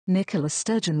Nicola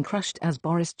Sturgeon crushed as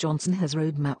Boris Johnson has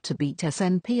roadmap to beat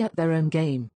SNP at their own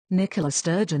game. Nicola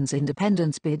Sturgeon's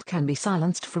independence bid can be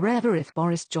silenced forever if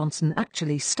Boris Johnson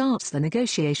actually starts the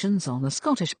negotiations on a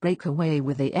Scottish breakaway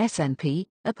with the SNP,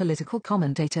 a political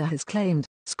commentator has claimed.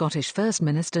 Scottish First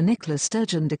Minister Nicola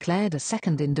Sturgeon declared a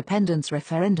second independence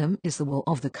referendum is the will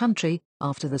of the country,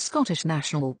 after the Scottish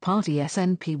National Party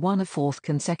SNP won a fourth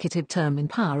consecutive term in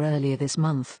power earlier this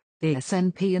month. The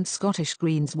SNP and Scottish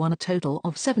Greens won a total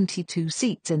of 72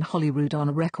 seats in Holyrood on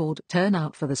a record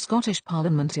turnout for the Scottish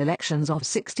Parliament elections of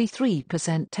 63%,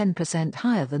 10%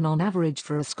 higher than on average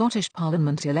for a Scottish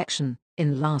Parliament election.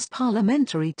 In last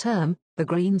parliamentary term, the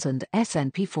Greens and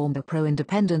SNP formed a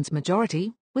pro-independence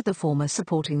majority, with the former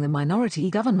supporting the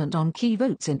minority government on key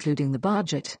votes including the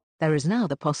budget. There is now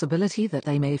the possibility that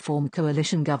they may form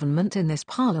coalition government in this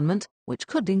parliament, which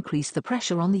could increase the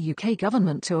pressure on the UK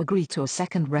government to agree to a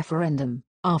second referendum.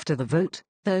 After the vote,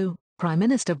 though, Prime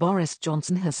Minister Boris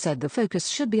Johnson has said the focus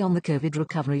should be on the COVID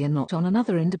recovery and not on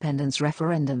another independence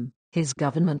referendum. His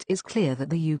government is clear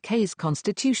that the UK's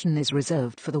constitution is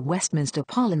reserved for the Westminster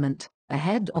Parliament.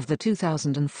 Ahead of the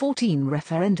 2014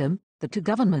 referendum, the two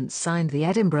governments signed the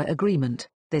Edinburgh Agreement.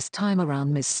 This time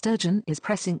around Ms Sturgeon is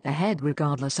pressing ahead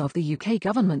regardless of the UK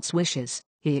government's wishes.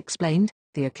 He explained,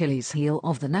 the Achilles heel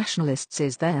of the nationalists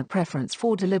is their preference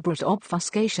for deliberate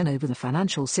obfuscation over the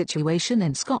financial situation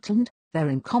in Scotland, their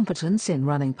incompetence in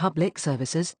running public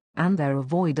services, and their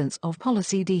avoidance of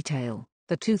policy detail.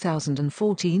 The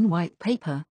 2014 White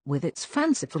Paper, with its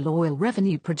fanciful oil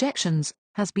revenue projections,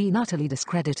 has been utterly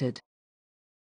discredited.